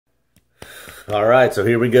All right, so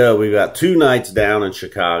here we go. We've got 2 nights down in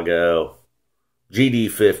Chicago.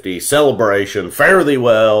 Gd50, Celebration, Fare Thee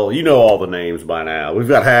Well. You know all the names by now. We've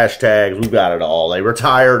got hashtags. We've got it all. They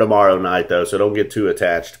retire tomorrow night, though, so don't get too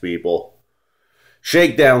attached, people.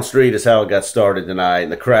 Shakedown Street is how it got started tonight.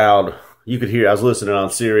 And the crowd, you could hear, I was listening on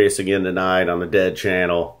Sirius again tonight on the Dead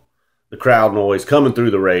channel. The crowd noise coming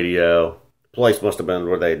through the radio. The place must have been,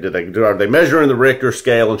 are they measuring the Richter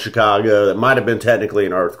scale in Chicago? That might have been technically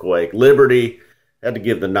an earthquake. Liberty had to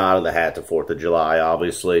give the nod of the hat to 4th of July,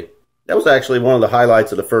 obviously. That was actually one of the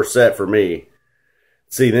highlights of the first set for me.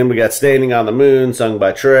 See, then we got Standing on the Moon, sung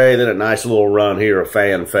by Trey. Then a nice little run here of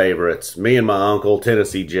fan favorites. Me and My Uncle,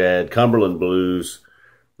 Tennessee Jed, Cumberland Blues,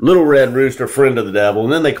 Little Red Rooster, Friend of the Devil.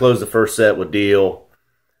 And then they closed the first set with Deal.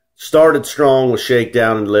 Started strong with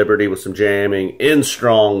Shakedown and Liberty with some jamming. End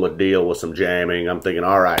strong with Deal with some jamming. I'm thinking,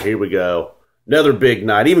 all right, here we go. Another big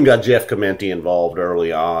night. Even got Jeff Clementi involved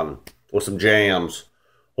early on with some jams.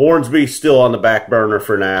 Hornsby still on the back burner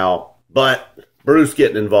for now. But Bruce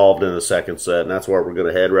getting involved in the second set, and that's where we're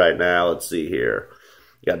going to head right now. Let's see here.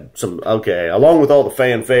 Got some, okay, along with all the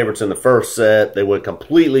fan favorites in the first set, they went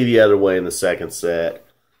completely the other way in the second set.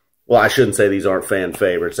 Well, I shouldn't say these aren't fan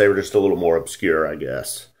favorites. They were just a little more obscure, I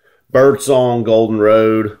guess. Birdsong, Golden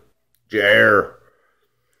Road, Jer,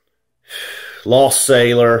 Lost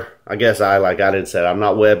Sailor. I guess I didn't say it. I'm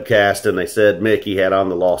not webcasting. They said Mickey had on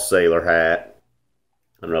the Lost Sailor hat.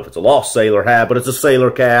 I don't know if it's a Lost Sailor hat, but it's a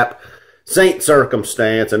sailor cap. Saint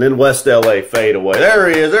Circumstance, and then West LA Fadeaway. There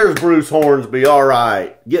he is. There's Bruce Hornsby. All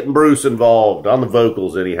right. Getting Bruce involved on the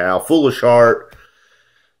vocals anyhow. Foolish Heart.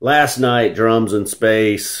 Last night, Drums in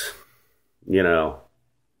Space. You know,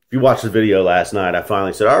 if you watched the video last night, I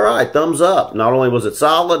finally said, all right, thumbs up. Not only was it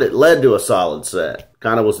solid, it led to a solid set.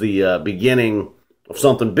 Kind of was the beginning of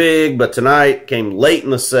something big, but tonight came late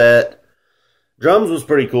in the set. Drums was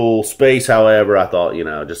pretty cool. Space, however, I thought, you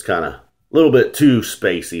know, just kind of a little bit too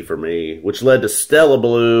spacey for me, which led to Stella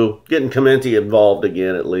Blue, getting Clementi involved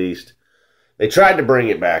again at least. They tried to bring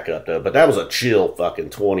it back up, though, but that was a chill fucking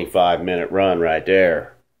 25-minute run right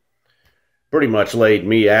there. Pretty much laid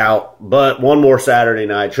me out, but one more Saturday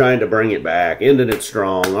night, trying to bring it back, ended it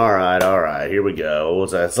strong. All right, here we go.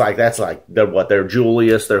 That's like their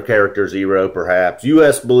Julius, their character zero, perhaps.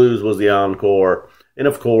 U.S. Blues was the encore, and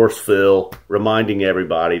of course, Phil, reminding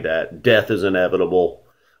everybody that death is inevitable.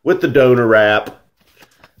 With the donor rap.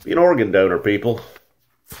 Be an organ donor, people.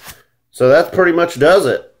 So that pretty much does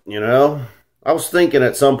it, you know. I was thinking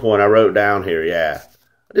at some point, I wrote down here, yeah.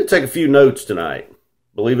 I did take a few notes tonight,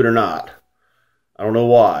 believe it or not. I don't know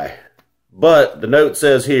why. But the note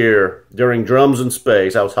says here, during Drums in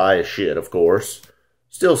Space, I was high as shit, of course.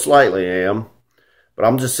 Still slightly am. But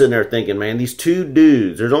I'm just sitting there thinking, man, these 2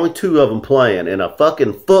 dudes, there's only 2 of them playing in a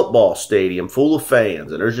fucking football stadium full of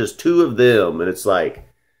fans. And there's just 2 of them, and it's like,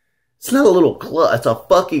 it's not a little club. It's a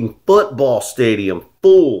fucking football stadium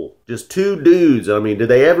full. Just 2 dudes. I mean, did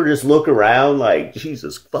they ever just look around like,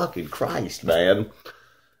 Jesus fucking Christ, man.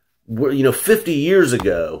 You know, 50 years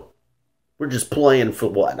ago, we're just playing for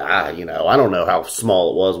what? You know, I don't know how small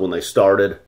it was when they started.